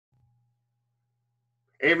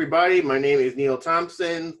Hey everybody, my name is Neil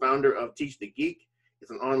Thompson, founder of Teach the Geek.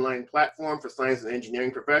 It's an online platform for science and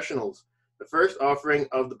engineering professionals. The first offering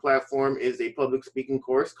of the platform is a public speaking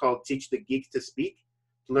course called Teach the Geek to Speak.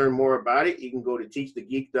 To learn more about it, you can go to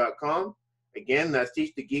teachthegeek.com. Again, that's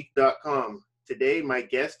teachthegeek.com. Today, my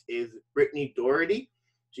guest is Brittany Dougherty.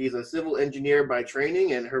 She's a civil engineer by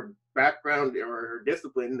training, and her background or her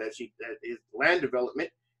discipline that is land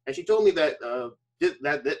development. And she told me that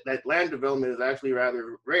that land development is actually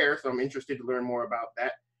rather rare, so I'm interested to learn more about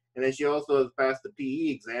that. And then she also has passed the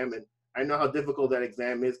PE exam, and I know how difficult that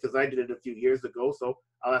exam is because I did it a few years ago, so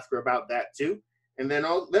I'll ask her about that too. And then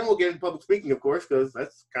we'll get into public speaking, of course, because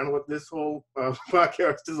that's kind of what this whole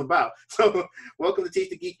podcast is about. So welcome to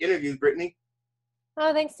Teach the Geek Interviews, Brittany.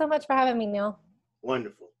 Oh, thanks so much for having me, Neil.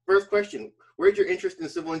 Wonderful. First question, where did your interest in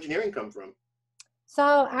civil engineering come from?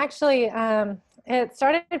 So actually, it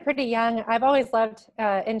started pretty young. I've always loved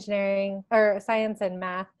engineering or science and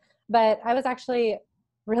math, but I was actually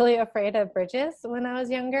really afraid of bridges when I was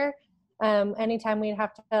younger. Anytime we'd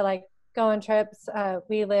have to go on trips,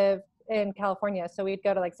 we live in California, so we'd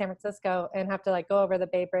go to San Francisco and have to go over the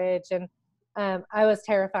Bay Bridge, and I was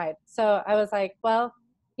terrified. So I was like, well,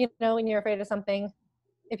 when you're afraid of something,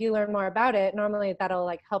 if you learn more about it, normally that'll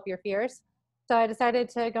help your fears. So I decided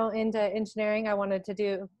to go into engineering. I wanted to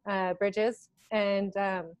do bridges, and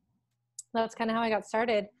that's kind of how I got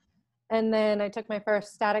started. And then I took my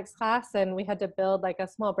first statics class, and we had to build a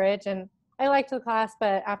small bridge, and I liked the class,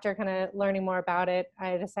 but after kind of learning more about it,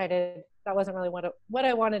 I decided that wasn't really what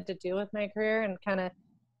I wanted to do with my career, and kind of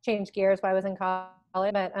changed gears while I was in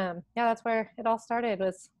college. But yeah, that's where it all started,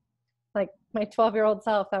 was my 12-year-old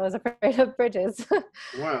self that was afraid of bridges.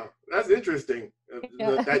 Wow, that's interesting.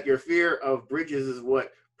 Yeah. That your fear of bridges is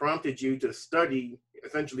what prompted you to study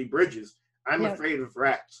essentially bridges. I'm afraid of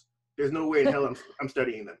rats. There's no way in hell I'm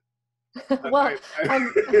studying them. Well,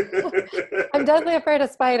 I'm definitely afraid of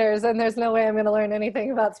spiders, and there's no way I'm going to learn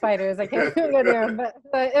anything about spiders. I can't even go near them, but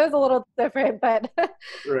it was a little different. But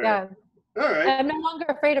right. Yeah. All right. I'm no longer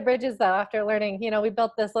afraid of bridges, though, after learning. We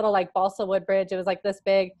built this little balsa wood bridge. It was this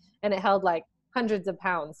big, and it held hundreds of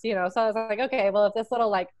pounds, so I was like, okay, well, if this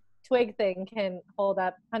little twig thing can hold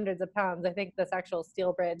up hundreds of pounds, I think this actual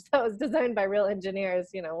steel bridge that was designed by real engineers,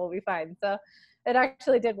 will be fine. So it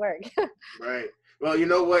actually did work. Right. Well, you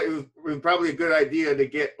know what? It was probably a good idea to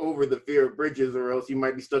get over the fear of bridges, or else you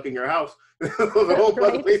might be stuck in your house. The whole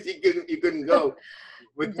Right. other place you couldn't go.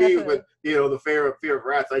 With Definitely. me, with the fear of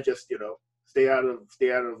rats, I just stay out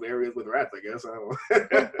of areas with rats, I guess. I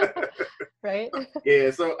don't know. Right.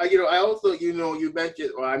 Yeah. So I also you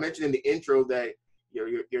mentioned, or I mentioned in the intro that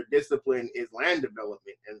your discipline is land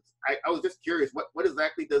development, and I was just curious, what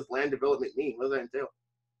exactly does land development mean? What does that entail?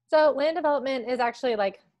 So land development is actually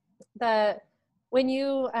when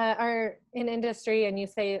you are in industry and you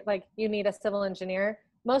say you need a civil engineer,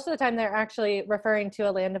 most of the time they're actually referring to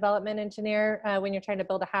a land development engineer when you're trying to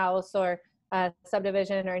build a house or a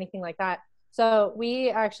subdivision or anything like that. So we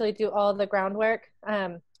actually do all the groundwork.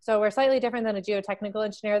 So we're slightly different than a geotechnical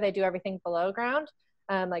engineer. They do everything below ground,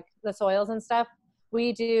 like the soils and stuff.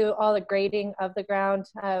 We do all the grading of the ground.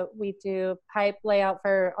 We do pipe layout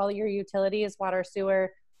for all your utilities, water,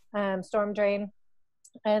 sewer, storm drain,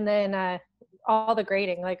 and then all the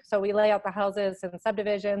grading. So we lay out the houses and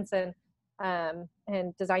subdivisions, and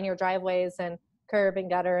design your driveways and curb and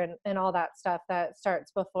gutter and all that stuff that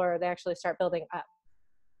starts before they actually start building up.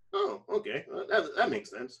 Oh, okay. Well, that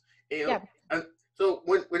makes sense. Yeah. So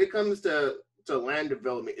when it comes to land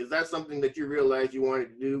development, is that something that you realized you wanted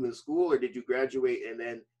to do in school, or did you graduate and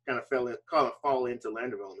then kind of fall into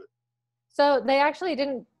land development? So they actually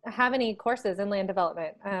didn't have any courses in land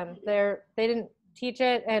development. They didn't teach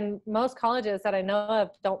it, and most colleges that I know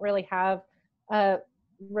of don't really have a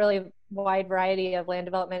really wide variety of land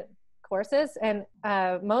development courses, and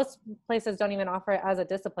most places don't even offer it as a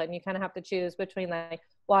discipline. You kind of have to choose between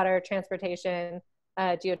water, transportation,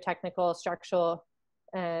 geotechnical, structural,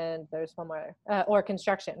 and there's one more, or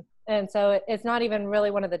construction. And so it's not even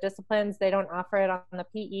really one of the disciplines. They don't offer it on the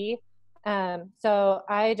PE. So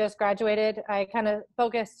I just graduated. I kind of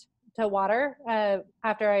focused to water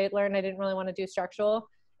after I learned I didn't really want to do structural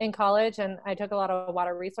in college, and I took a lot of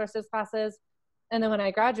water resources classes. And then when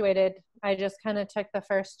I graduated, I just kind of took the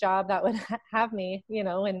first job that would have me.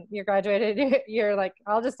 When you're graduated, you're like,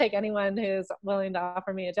 I'll just take anyone who's willing to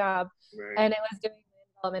offer me a job. Right. And it was doing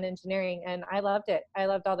development engineering, and I loved it. I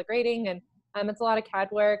loved all the grading, and it's a lot of CAD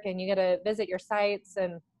work, and you get to visit your sites.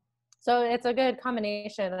 And so it's a good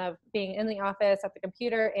combination of being in the office at the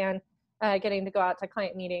computer and getting to go out to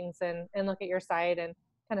client meetings and look at your site and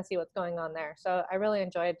kind of see what's going on there. So I really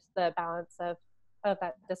enjoyed the balance of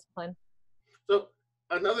that discipline. So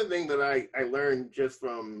Another thing that I learned just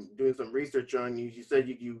from doing some research on you, you said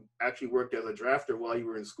you actually worked as a drafter while you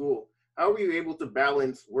were in school. How were you able to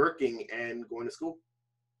balance working and going to school?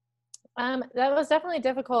 That was definitely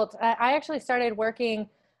difficult. I actually started working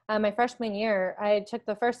my freshman year. I took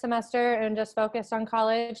the first semester and just focused on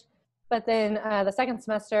college. But then the second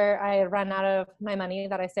semester, I had run out of my money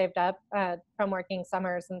that I saved up from working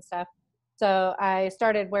summers and stuff. So I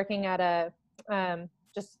started working at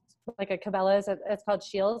just like a Cabela's. It's called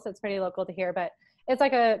Shields. It's pretty local to here, but it's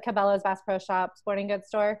like a Cabela's Bass Pro Shop sporting goods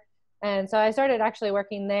store. And so I started actually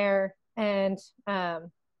working there, and I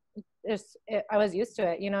was used to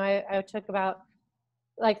it. I took about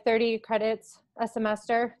like 30 credits a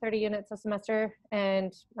semester, 30 units a semester,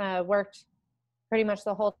 and worked pretty much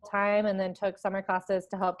the whole time, and then took summer classes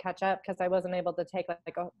to help catch up because I wasn't able to take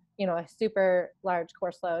like a super large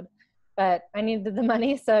course load, but I needed the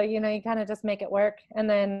money. So, you kind of just make it work. And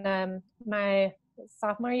then my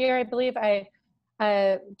sophomore year, I believe I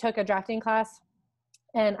took a drafting class,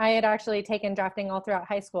 and I had actually taken drafting all throughout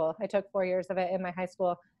high school. I took 4 years of it in my high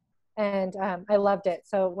school, and I loved it.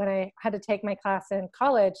 So when I had to take my class in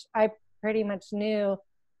college, I pretty much knew,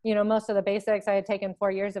 most of the basics. I had taken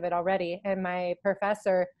 4 years of it already. And my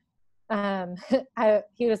professor,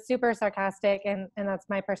 he was super sarcastic, and that's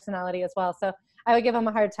my personality as well. So I would give him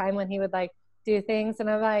a hard time when he would like do things, and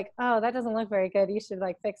I'm like, oh, that doesn't look very good. You should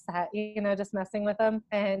like fix that, just messing with him.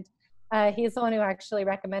 And he's the one who actually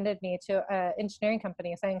recommended me to an engineering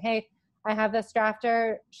company, saying, hey, I have this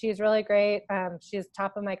drafter. She's really great. She's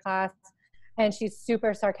top of my class, and she's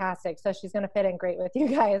super sarcastic. So she's going to fit in great with you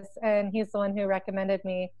guys. And he's the one who recommended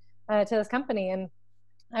me to this company. And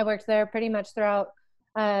I worked there pretty much throughout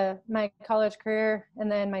my college career.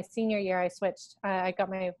 And then my senior year, I switched. I got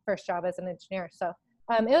my first job as an engineer. So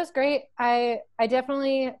it was great. I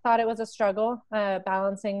definitely thought it was a struggle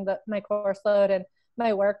balancing my course load and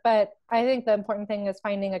my work. But I think the important thing is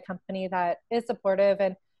finding a company that is supportive,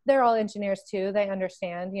 and they're all engineers too. They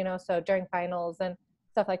understand, so during finals and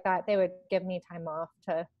stuff like that, they would give me time off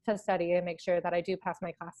to study and make sure that I do pass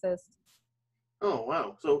my classes. Oh,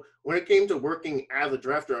 wow. So when it came to working as a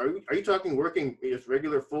drafter, are you talking working just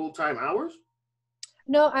regular full-time hours?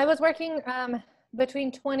 No, I was working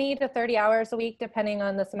between 20 to 30 hours a week, depending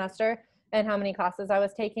on the semester and how many classes I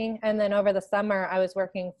was taking. And then over the summer, I was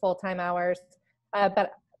working full-time hours.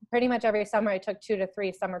 But pretty much every summer, I took 2 to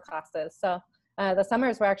 3 summer classes. So the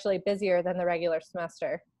summers were actually busier than the regular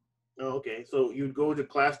semester. Oh, okay. So you'd go to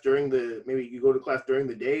class maybe you go to class during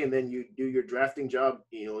the day, and then you do your drafting job,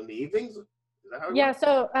 in the evenings? Is that how it Yeah, works?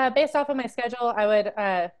 so based off of my schedule, I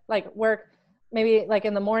would like work maybe like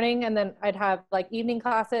in the morning, and then I'd have like evening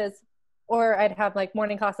classes, or I'd have like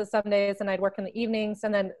morning classes some days, and I'd work in the evenings.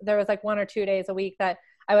 And then there was like 1 or 2 days a week that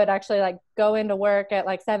I would actually like go into work at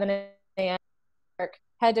like 7 a.m., work,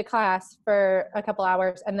 head to class for a couple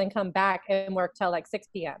hours, and then come back and work till like 6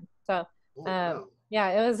 p.m. So Oh, wow. yeah,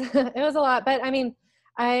 it was it was a lot. But I mean,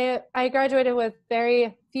 I graduated with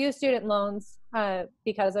very few student loans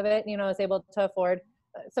because of it. I was able to afford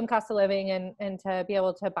some cost of living, and to be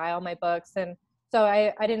able to buy all my books. And so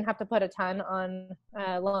I didn't have to put a ton on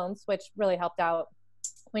loans, which really helped out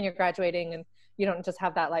when you're graduating, and you don't just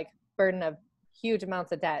have that like burden of huge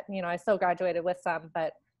amounts of debt. I still graduated with some,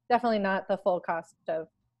 but definitely not the full cost of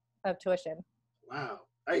tuition. Wow.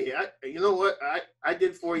 You know what? I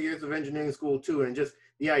did 4 years of engineering school too, and just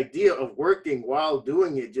the idea of working while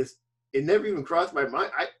doing it, it never even crossed my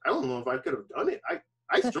mind. I don't know if I could have done it.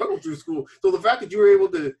 I struggled through school. So the fact that you were able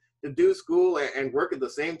to do school and work at the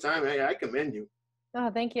same time, I commend you.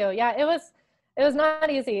 Oh, thank you. Yeah, it was not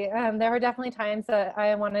easy. There were definitely times that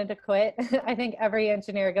I wanted to quit. I think every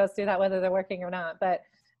engineer goes through that, whether they're working or not. But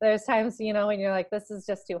there's times, when you're like, this is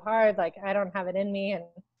just too hard. Like, I don't have it in me. And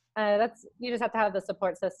you just have to have the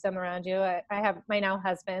support system around you. I have my now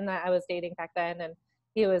husband that I was dating back then, and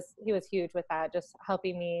he was huge with that, just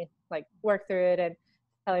helping me like work through it and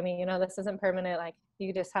telling me, this isn't permanent. Like,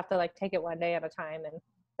 you just have to like take it one day at a time. And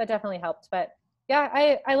that definitely helped. But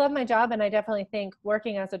yeah, I love my job, and I definitely think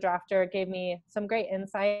working as a drafter gave me some great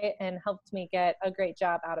insight and helped me get a great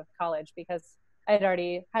job out of college, because I had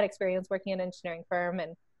already had experience working in an engineering firm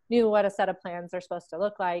and knew what a set of plans are supposed to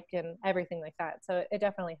look like and everything like that. So it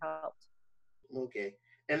definitely helped. Okay.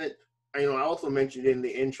 And I also mentioned in the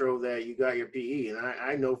intro that you got your PE, and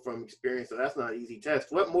I know from experience that that's not an easy test.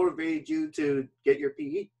 What motivated you to get your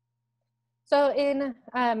PE? So in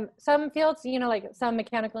some fields, like some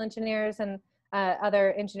mechanical engineers and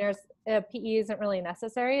other engineers, PE isn't really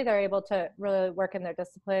necessary. They're able to really work in their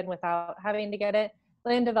discipline without having to get it.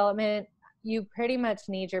 Land development, you pretty much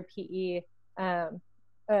need your PE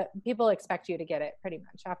people expect you to get it pretty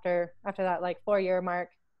much after that like 4-year mark.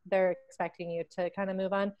 They're expecting you to kind of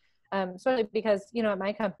move on, especially because, you know, at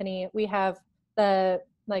my company, we have the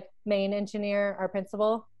like main engineer, our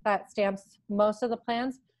principal, that stamps most of the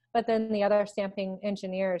plans, but then the other stamping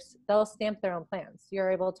engineers, they'll stamp their own plans.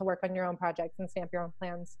 You're able to work on your own projects and stamp your own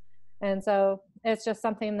plans. And so it's just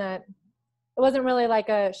something that it wasn't really like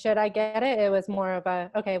a, should I get it? It was more of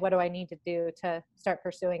a, okay, what do I need to do to start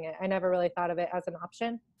pursuing it? I never really thought of it as an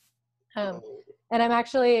option. And I'm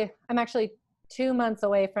actually 2 months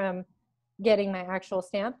away from getting my actual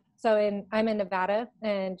stamp. So I'm in Nevada,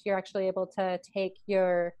 and you're actually able to take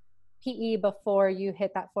your PE before you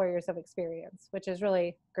hit that 4 years of experience, which is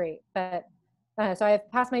really great. But so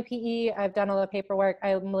I've passed my PE, I've done all the paperwork.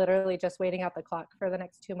 I'm literally just waiting out the clock for the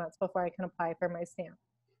next 2 months before I can apply for my stamp.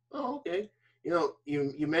 Oh, okay. You know,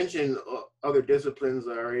 you mentioned other disciplines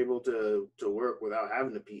that are able to work without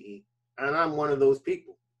having a PE, and I'm one of those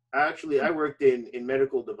people. I worked in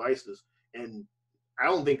medical devices, and I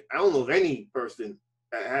don't know of any person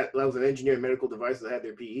that was an engineer in medical devices that had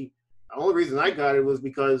their PE. The only reason I got it was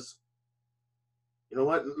because, you know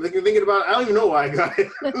what, thinking about it, I don't even know why I got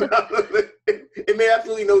it. It made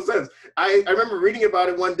absolutely no sense. I remember reading about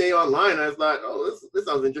it one day online, and I thought, oh, this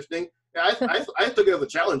sounds interesting. I took it as a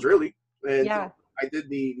challenge, really. And Yeah. so I did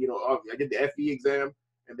I did the FE exam,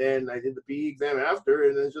 and then I did the PE exam after,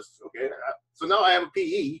 and it's just, okay. So now I have a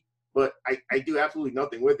PE, but I do absolutely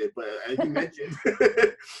nothing with it. But as you mentioned,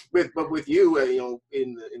 with you, you know,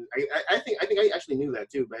 I think I actually knew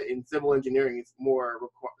that too. But in civil engineering, it's more of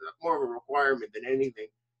a requirement than anything.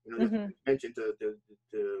 You know, just mentioned to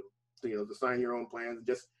you know, to sign your own plans, and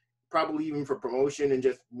just probably even for promotion and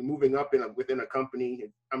just moving up within a company.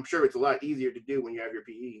 I'm sure it's a lot easier to do when you have your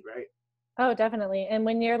PE, right? Oh, definitely. And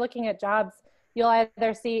when you're looking at jobs, you'll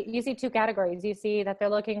either see 2 categories. You see that they're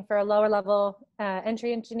looking for a lower level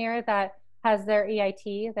entry engineer that has their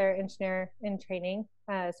EIT, their engineer in training.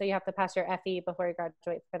 So you have to pass your FE before you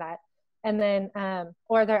graduate for that. And then,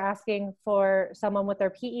 or they're asking for someone with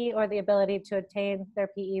their PE or the ability to attain their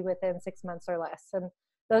PE within 6 months or less. And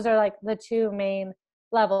those are like the 2 main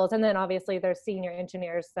levels. And then obviously there's senior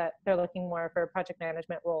engineers that they're looking more for project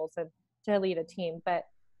management roles and to lead a team. But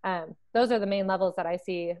those are the main levels that I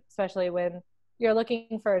see, especially when you're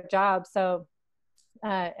looking for a job. So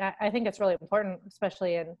I think it's really important,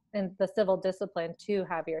 especially in the civil discipline, to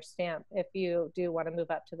have your stamp if you do want to move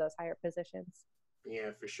up to those higher positions. Yeah,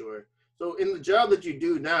 for sure. So in the job that you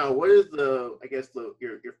do now, what is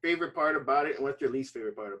your favorite part about it, and what's your least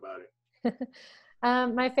favorite part about it?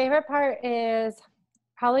 My favorite part is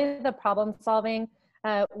probably the problem solving.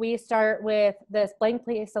 We start with this blank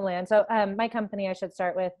piece of land. So my company, I should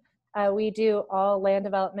start with, we do all land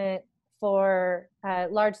development for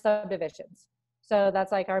large subdivisions. So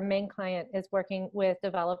that's like our main client is working with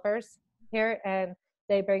developers here, and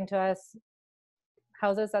they bring to us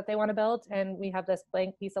houses that they want to build, and we have this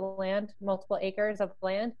blank piece of land, multiple acres of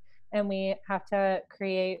land, and we have to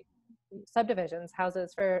create subdivisions,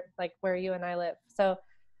 houses for like where you and I live. So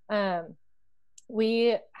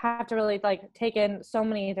we have to really like take in so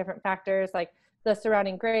many different factors, like the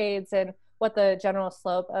surrounding grades and what the general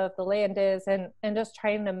slope of the land is, and just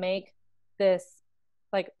trying to make this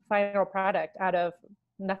like final product out of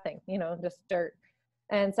nothing, you know, just dirt.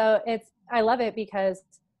 And so I love it because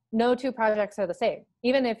no 2 projects are the same.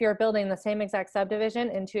 Even if you're building the same exact subdivision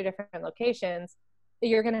in 2 different locations,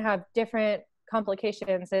 you're going to have different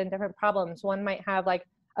complications and different problems. One might have like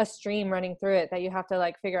a stream running through it that you have to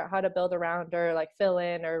like figure out how to build around or like fill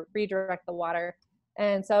in or redirect the water.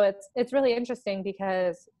 And so it's really interesting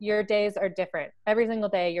because your days are different. Every single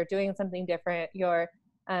day you're doing something different. You're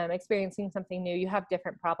experiencing something new. You have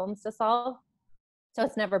different problems to solve. So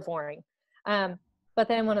it's never boring. But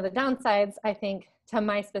then one of the downsides, I think, to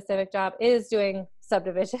my specific job is doing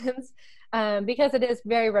subdivisions because it is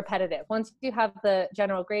very repetitive. Once you have the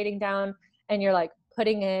general grading down and you're like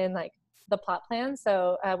putting in like the plot plan.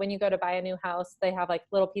 So when you go to buy a new house, they have like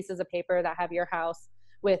little pieces of paper that have your house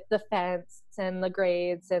with the fence and the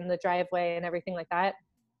grades and the driveway and everything like that.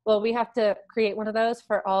 Well, we have to create one of those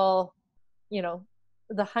for all, you know,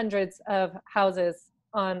 the hundreds of houses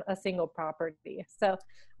on a single property. So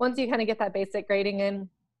once you kind of get that basic grading in,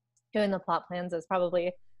 doing the plot plans is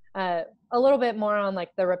probably a little bit more on like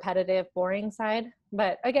the repetitive, boring side.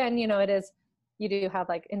 But again, you know, you do have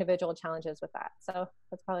like individual challenges with that. So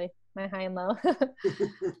that's probably my high and low.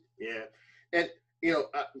 Yeah. And,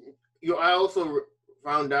 I also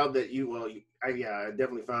found out that I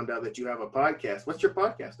definitely found out that you have a podcast. What's your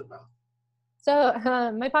podcast about? So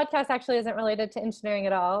my podcast actually isn't related to engineering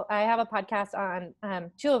at all. I have a podcast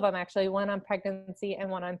on 2 of them, actually, one on pregnancy and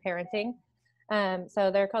one on parenting.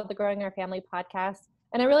 So they're called the Growing Our Family podcast.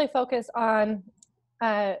 And I really focus on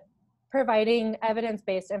providing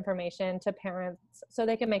evidence-based information to parents so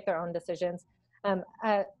they can make their own decisions.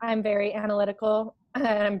 I'm very analytical.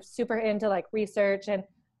 I'm super into like research and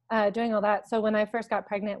doing all that. So when I first got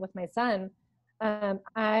pregnant with my son,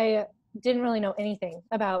 I didn't really know anything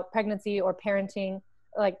about pregnancy or parenting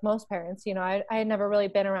like most parents. You know, I had never really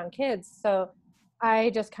been around kids. So I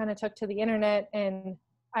just kind of took to the internet, and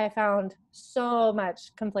I found so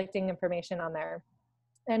much conflicting information on there.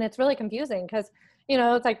 And it's really confusing because, you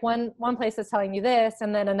know, it's like one place is telling you this,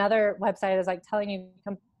 and then another website is like telling you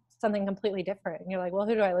something completely different. And you're like, well,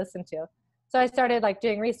 who do I listen to? So I started like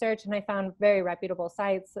doing research, and I found very reputable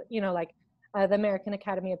sites, you know, like the American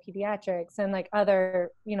Academy of Pediatrics and like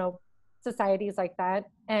other, you know, societies like that.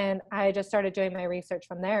 And I just started doing my research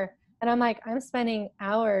from there. And I'm like, I'm spending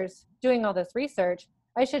hours doing all this research.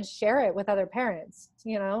 I should share it with other parents.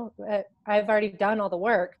 You know, I've already done all the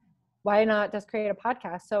work. Why not just create a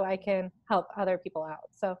podcast so I can help other people out?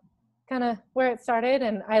 So kind of where it started,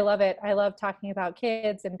 and I love it. I love talking about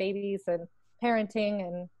kids and babies and parenting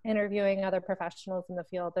and interviewing other professionals in the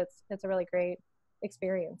field. It's a really great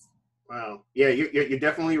experience. Wow. Yeah, you're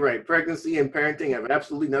definitely right. Pregnancy and parenting have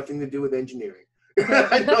absolutely nothing to do with engineering.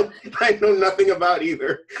 I know nothing about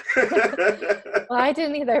either. Well, I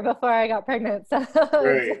didn't either before I got pregnant. So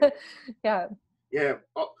right. Yeah. Yeah.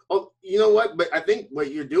 Oh, you know what? But I think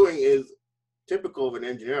what you're doing is typical of an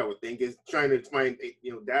engineer, I would think, is trying to find,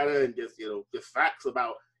 you know, data and just, you know, just facts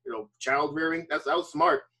about, you know, child rearing. That was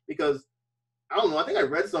smart, because I don't know. I think I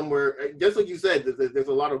read somewhere, just like you said, there's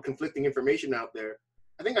a lot of conflicting information out there.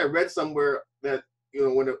 I think I read somewhere that, you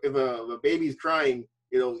know, if a baby's crying,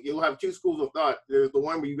 you know, you'll have two schools of thought. There's the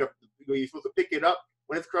one where you're supposed to pick it up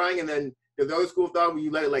when it's crying, and then there's the other school of thought where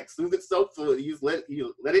you let it like soothe itself, so you just let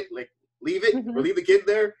it like leave it, or leave the kid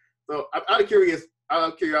there. So I'm out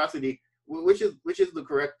of curiosity, which is the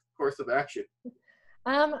correct course of action?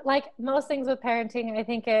 Like most things with parenting, I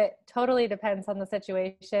think it totally depends on the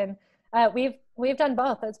situation. We've done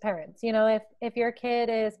both as parents. You know, if your kid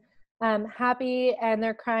is happy and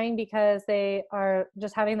they're crying because they are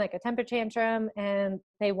just having like a temper tantrum and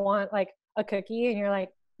they want like a cookie, and you're like,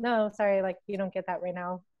 no, sorry, like you don't get that right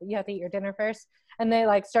now. You have to eat your dinner first. And they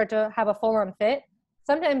like start to have a full-on fit.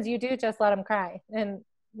 Sometimes you do just let them cry and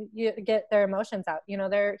you get their emotions out. You know,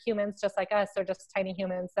 they're humans just like us. They're just tiny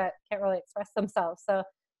humans that can't really express themselves. So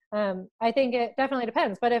I think it definitely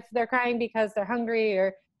depends. But if they're crying because they're hungry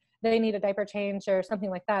or they need a diaper change or something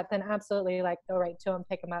like that, then absolutely like go right to them,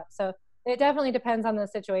 pick them up. So it definitely depends on the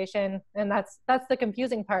situation. And that's the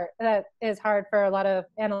confusing part that is hard for a lot of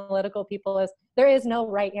analytical people, is there is no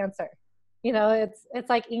right answer. You know, it's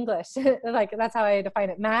like English. Like that's how I define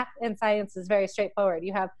it. Math and science is very straightforward.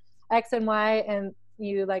 You have X and Y, and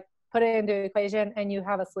you like put it into an equation and you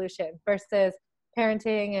have a solution, versus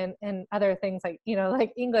parenting and other things like, you know,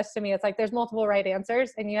 like English, to me, it's like there's multiple right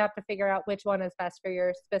answers and you have to figure out which one is best for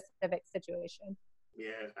your specific situation. Yeah,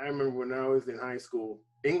 I remember when I was in high school,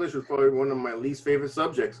 English was probably one of my least favorite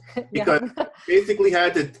subjects, because basically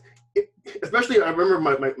had to, especially I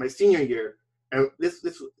remember my senior year, and this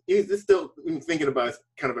still, even thinking about it,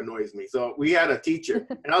 kind of annoys me. So we had a teacher,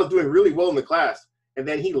 and I was doing really well in the class, and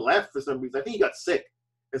then he left for some reason. I think he got sick,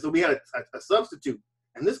 and so we had a substitute,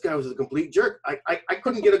 and this guy was a complete jerk. I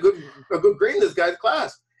couldn't get a good grade in this guy's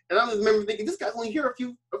class, and I just remember thinking, this guy's only here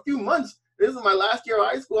a few months. This is my last year of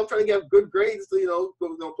high school. I'm trying to get good grades to, you know,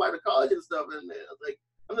 go apply to college and stuff. And I was like,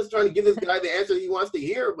 I'm just trying to give this guy the answer he wants to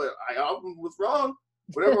hear, but I often was wrong.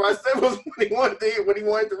 Whatever I said was what he wanted to hear, what he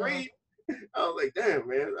wanted to read. I was like, damn,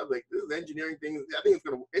 man. I was like, this engineering thing, I think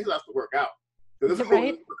it has to work out. This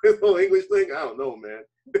whole English thing, I don't know, man.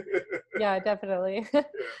 Yeah, definitely.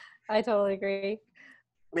 I totally agree.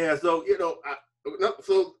 Yeah, so, you know,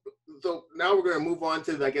 so now we're going to move on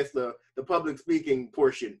to, I guess, the public speaking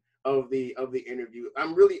portion of the interview.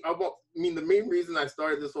 The main reason I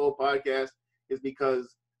started this whole podcast is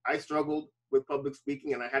because I struggled with public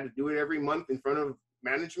speaking, and I had to do it every month in front of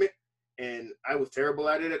management, and I was terrible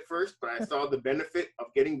at it at first, but I saw the benefit of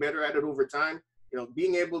getting better at it over time. You know,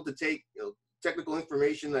 being able to take, you know, technical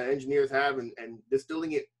information that engineers have and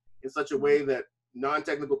distilling it in such a way that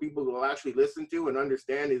non-technical people will actually listen to and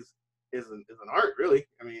understand is an art, really.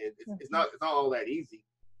 I mean, it's not all that easy.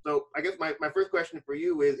 So I guess my first question for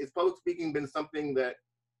you is public speaking been something that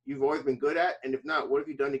you've always been good at? And if not, what have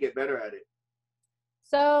you done to get better at it?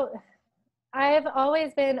 So I've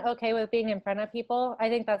always been okay with being in front of people. I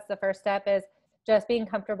think that's the first step, is just being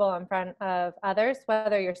comfortable in front of others,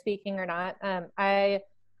 whether you're speaking or not. I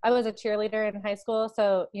was a cheerleader in high school.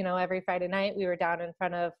 So, you know, every Friday night we were down in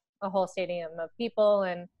front of a whole stadium of people,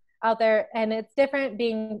 and out there. And it's different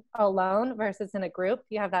being alone versus in a group.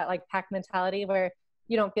 You have that like pack mentality where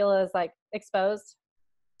you don't feel as like exposed.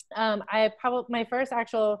 My first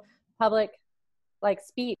actual public like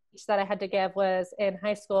speech that I had to give was in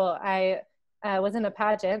high school. I was in a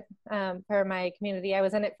pageant for my community. I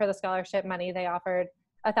was in it for the scholarship money. They offered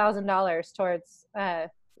 $1,000 towards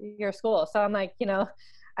your school. So I'm like,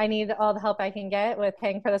 I need all the help I can get with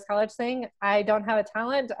paying for this college thing. I don't have a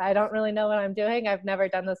talent. I don't really know what I'm doing. I've never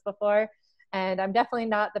done this before. And I'm definitely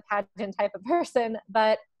not the pageant type of person,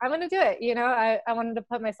 but I'm going to do it. I wanted to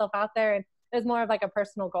put myself out there, and it was more of like a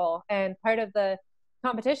personal goal. And part of the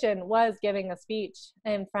competition was giving a speech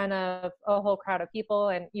in front of a whole crowd of people.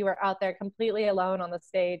 And you were out there completely alone on the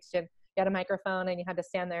stage, and you had a microphone, and you had to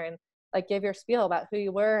stand there and like give your spiel about who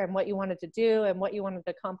you were and what you wanted to do and what you wanted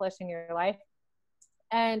to accomplish in your life.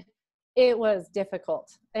 And it was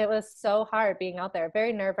difficult. It was so hard being out there,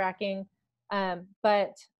 very nerve-wracking.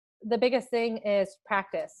 But the biggest thing is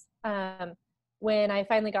practice. When I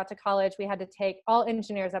finally got to college, we had to take, all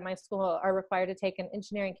engineers at my school are required to take an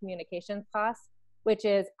engineering communications class, which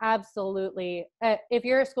is absolutely, if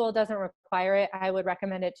your school doesn't require it, I would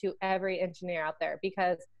recommend it to every engineer out there,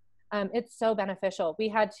 because it's so beneficial. We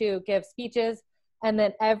had to give speeches, and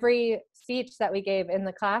then every speech that we gave in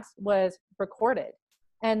the class was recorded.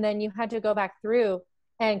 And then you had to go back through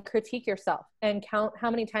and critique yourself and count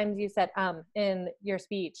how many times you said in your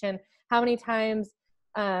speech, and how many times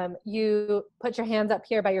you put your hands up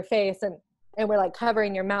here by your face and we're like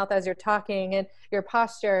covering your mouth as you're talking, and your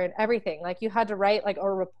posture and everything. Like you had to write like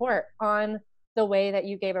a report on the way that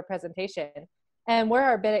you gave a presentation. And we're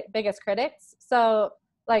our biggest critics. So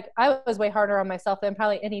like I was way harder on myself than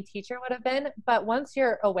probably any teacher would have been. But once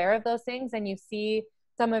you're aware of those things and you see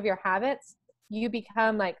some of your habits, you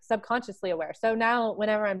become like subconsciously aware. So now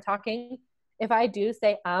whenever I'm talking, if I do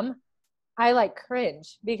say, I like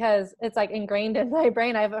cringe, because it's like ingrained in my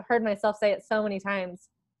brain. I've heard myself say it so many times.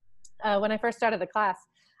 When I first started the class,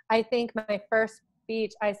 I think my first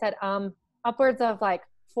speech, I said, upwards of like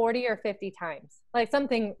 40 or 50 times, like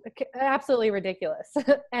something absolutely ridiculous.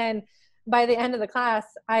 And by the end of the class,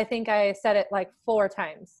 I think I said it like 4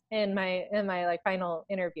 times in my like final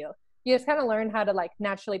interview. You just kind of learn how to like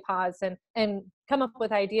naturally pause and come up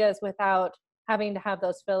with ideas without having to have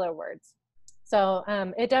those filler words. So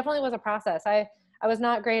it definitely was a process. I was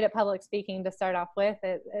not great at public speaking to start off with.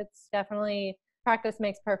 It's definitely practice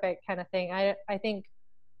makes perfect kind of thing. I think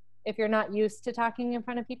if you're not used to talking in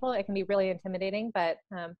front of people, it can be really intimidating, but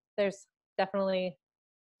there's definitely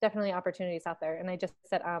opportunities out there. And I just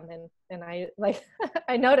said and I like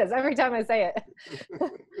I notice every time I say it.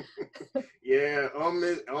 Yeah, so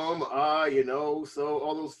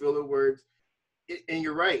all those filler words. And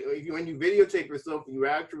you're right. When you videotape yourself and you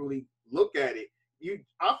actually look at it, you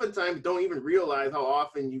oftentimes don't even realize how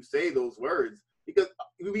often you say those words, because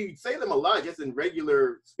we say them a lot just in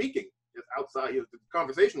regular speaking, just outside,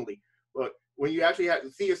 conversationally. But when you actually have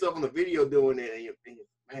to see yourself on the video doing it, and you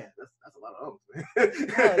man, that's a lot of ums. Oh,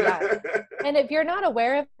 yeah. And if you're not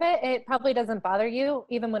aware of it, it probably doesn't bother you,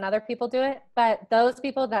 even when other people do it. But those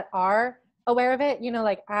people that are aware of it,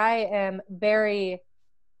 like I am very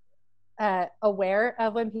aware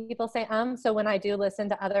of when people say so when I do listen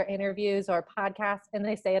to other interviews or podcasts and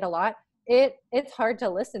they say it a lot, it's hard to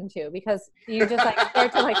listen to, because you just like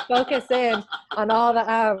start to like focus in on all the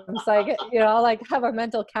like I'll like have a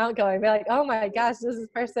mental count going, be like, oh my gosh, does this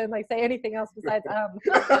person like say anything else besides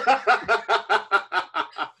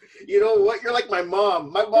You know what, you're like my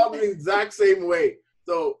mom. My mom's the exact same way.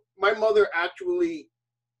 So my mother actually,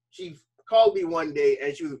 she called me one day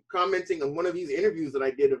and she was commenting on one of these interviews that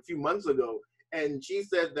I did a few months ago, and she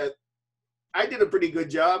said that I did a pretty good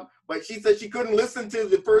job, but she said she couldn't listen to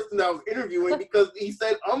the person that I was interviewing because he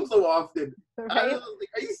said so often. Right? I was like,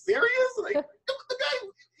 are you serious? Like, the guy,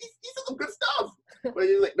 he said some good stuff. But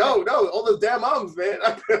he's like, no, all those damn man.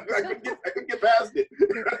 I couldn't get past it.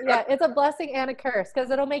 Yeah, it's a blessing and a curse,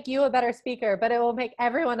 because it'll make you a better speaker, but it will make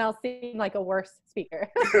everyone else seem like a worse speaker.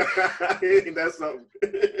 That's something.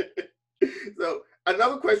 So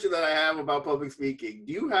another question that I have about public speaking: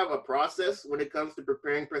 do you have a process when it comes to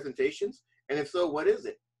preparing presentations? And if so, what is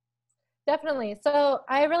it? Definitely. So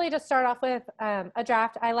I really just start off with a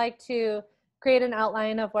draft. I like to create an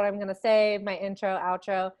outline of what I'm going to say, my intro,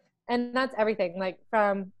 outro, and that's everything. Like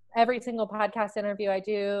from every single podcast interview I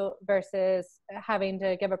do versus having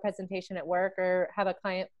to give a presentation at work or have a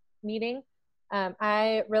client meeting.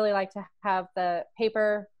 I really like to have the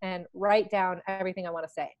paper and write down everything I want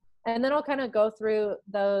to say. And then I'll kind of go through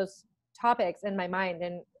those topics in my mind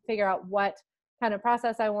and figure out what kind of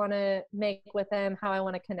process I want to make with them, how I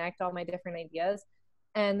want to connect all my different ideas.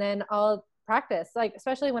 And then I'll practice, like,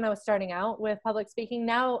 especially when I was starting out with public speaking.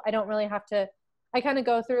 Now I don't really have to, I kind of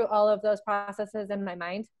go through all of those processes in my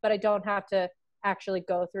mind, but I don't have to actually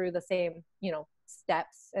go through the same,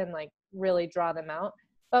 steps and like really draw them out.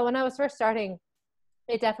 But when I was first starting,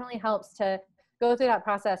 it definitely helps to go through that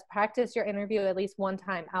process, practice your interview at least one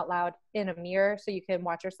time out loud in a mirror so you can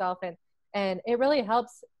watch yourself. And it really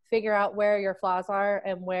helps figure out where your flaws are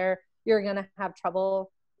and where you're going to have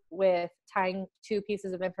trouble with tying two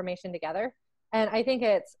pieces of information together. And I think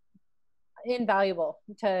it's invaluable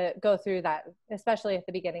to go through that, especially at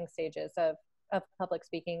the beginning stages of public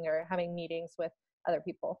speaking or having meetings with other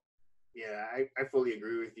people. Yeah, I fully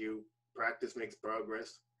agree with you. Practice makes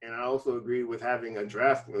progress. And I also agree with having a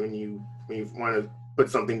draft when you want to put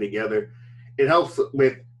something together. It helps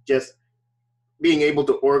with just being able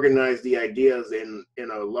to organize the ideas in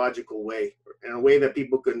a logical way, in a way that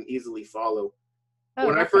people can easily follow. Oh,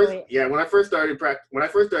 when I first started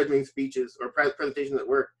doing speeches or presentations at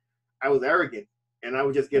work, I was arrogant and I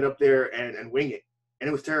would just get up there and wing it, and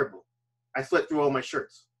it was terrible. I sweat through all my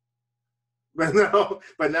shirts. But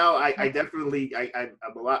now I definitely I'm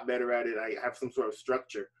a lot better at it. I have some sort of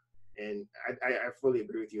structure, and I fully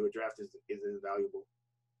agree with you. A draft is invaluable.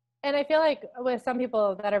 And I feel like with some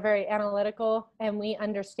people that are very analytical and we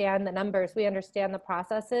understand the numbers, we understand the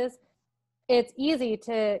processes, it's easy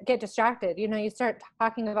to get distracted. You start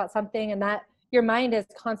talking about something and that your mind is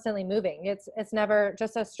constantly moving. It's never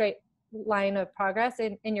just a straight line of progress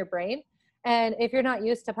in your brain. And if you're not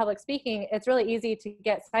used to public speaking, it's really easy to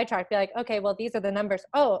get sidetracked. Be like, okay, well, these are the numbers.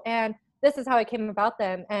 Oh, and this is how I came about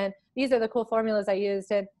them. And these are the cool formulas I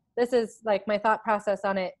used. And this is like my thought process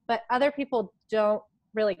on it. But other people don't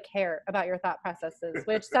really care about your thought processes,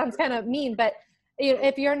 which sounds kind of mean, but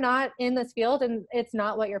if you're not in this field and it's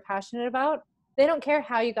not what you're passionate about, they don't care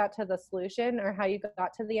how you got to the solution or how you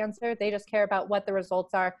got to the answer. They just care about what the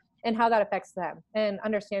results are and how that affects them. And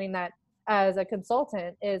understanding that as a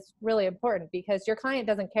consultant is really important, because your client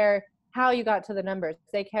doesn't care how you got to the numbers.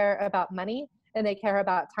 They care about money, and they care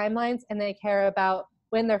about timelines, and they care about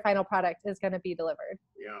when their final product is going to be delivered.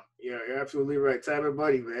 Yeah, you're absolutely right. Time and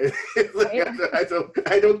money, man. Right?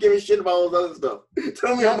 I don't give a shit about all those other stuff.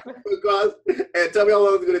 Tell me how much it's going to cost, and tell me how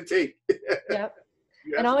long it's going to take. Yep.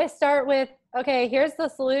 And always start with, okay, here's the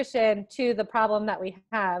solution to the problem that we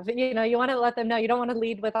have. You want to let them know. You don't want to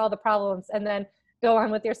lead with all the problems and then go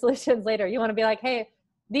on with your solutions later. You want to be like, hey,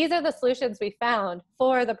 these are the solutions we found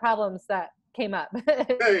for the problems that came up.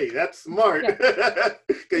 Hey, that's smart.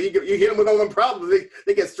 Because you hit them with all them problems,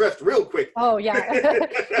 they get stressed real quick. Oh, yeah.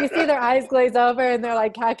 You see their eyes glaze over and they're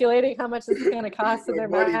like calculating how much this is going to cost in their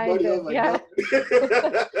mind. Yeah.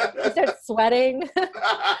 They start sweating.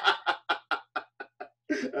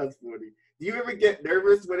 That's funny. Do you ever get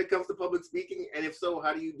nervous when it comes to public speaking? And if so,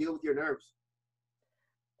 how do you deal with your nerves?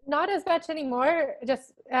 Not as much anymore,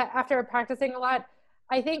 just after practicing a lot.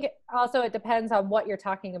 I think also it depends on what you're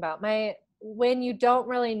talking about. When you don't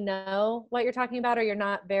really know what you're talking about or you're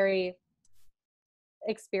not very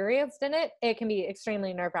experienced in it, it can be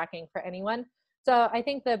extremely nerve-wracking for anyone. So I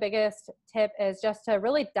think the biggest tip is just to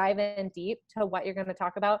really dive in deep to what you're going to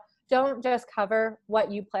talk about. Don't just cover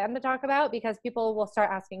what you plan to talk about, because people will start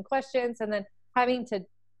asking questions, and then having to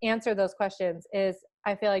answer those questions is,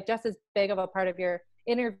 I feel like, just as big of a part of your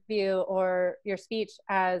interview or your speech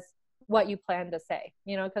as what you plan to say,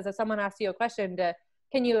 because if someone asks you a question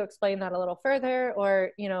can you explain that a little further, or,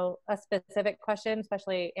 a specific question,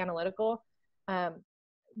 especially analytical,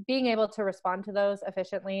 being able to respond to those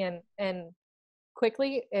efficiently and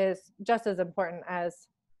quickly is just as important as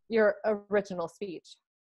your original speech.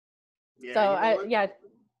 Yeah, so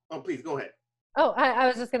Oh, please go ahead. Oh, I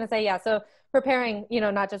was just going to say, yeah. So preparing,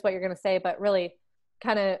 not just what you're going to say, but really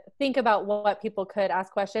kind of think about what people could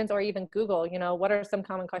ask questions, or even Google, what are some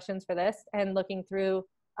common questions for this, and looking through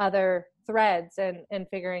other threads and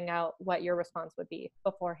figuring out what your response would be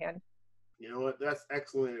beforehand. You know what? That's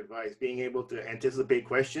excellent advice, being able to anticipate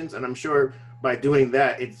questions. And I'm sure by doing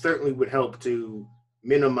that, it certainly would help to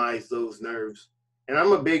minimize those nerves. And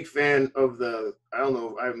I'm a big fan of I don't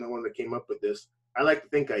know, I'm the one that came up with this. I like to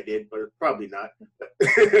think I did, but probably not.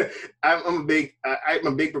 I'm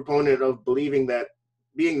a big proponent of believing that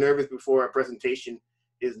being nervous before a presentation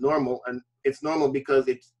is normal. And it's normal because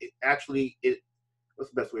what's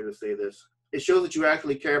the best way to say this? It shows that you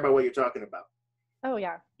actually care about what you're talking about. Oh,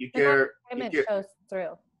 yeah. You care. It shows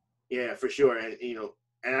through. Yeah, for sure. And,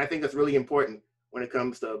 and I think that's really important when it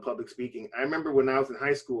comes to public speaking. I remember when I was in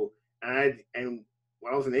high school, and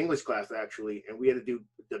when I was in English class, actually, and we had to do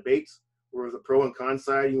debates where it was a pro and con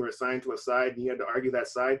side. You were assigned to a side and you had to argue that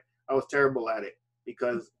side. I was terrible at it,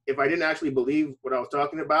 because if I didn't actually believe what I was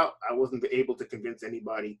talking about, I wasn't able to convince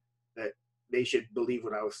anybody that they should believe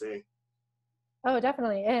what I was saying. Oh,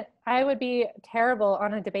 definitely. I would be terrible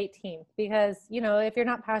on a debate team because, if you're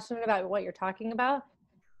not passionate about what you're talking about,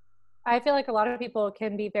 I feel like a lot of people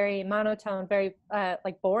can be very monotone, very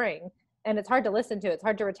like boring, and it's hard to listen to. It's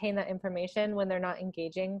hard to retain that information when they're not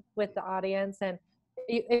engaging with the audience. And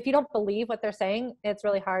if you don't believe what they're saying, it's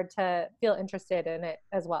really hard to feel interested in it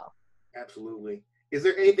as well. Absolutely. Is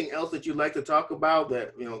there anything else that you'd like to talk about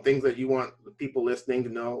that, things that you want the people listening to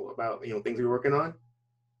know about, things you're working on?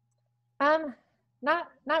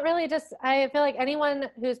 Not really. Just I feel like anyone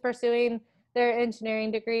who's pursuing their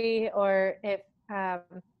engineering degree, or if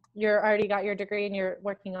you're already got your degree and you're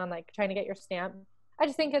working on like trying to get your stamp, I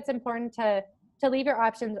just think it's important to leave your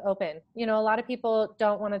options open. A lot of people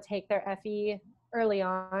don't want to take their FE early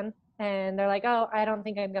on, and they're like, oh, I don't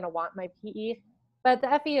think I'm going to want my PE. But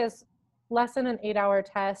the FE is less than an 8-hour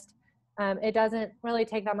test. It doesn't really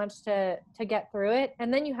take that much to get through it.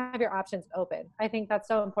 And then you have your options open. I think that's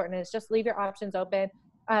so important, is just leave your options open.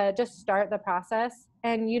 Just start the process.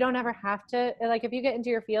 And you don't ever have to, like, if you get into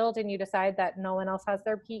your field and you decide that no one else has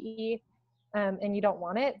their PE and you don't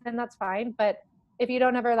want it, then that's fine. But if you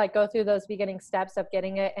don't ever like go through those beginning steps of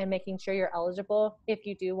getting it and making sure you're eligible, if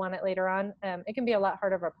you do want it later on, it can be a lot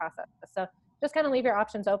harder of a process. So just kind of leave your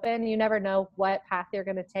options open. You never know what path you're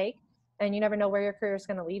going to take, and you never know where your career is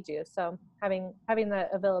going to lead you. So having the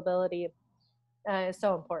availability is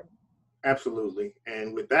so important. Absolutely.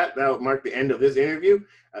 And with that, that will mark the end of this interview.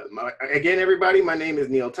 Again, everybody, my name is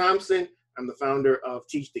Neil Thompson. I'm the founder of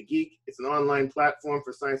Teach the Geek. It's an online platform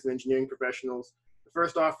for science and engineering professionals. The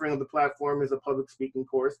first offering of the platform is a public speaking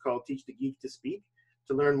course called Teach the Geek to Speak.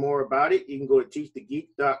 To learn more about it, you can go to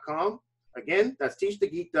teachthegeek.com. Again, that's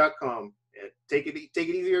teachthegeek.com. Take it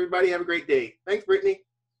easy, everybody. Have a great day. Thanks, Brittany.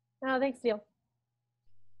 Oh, thanks, Neil.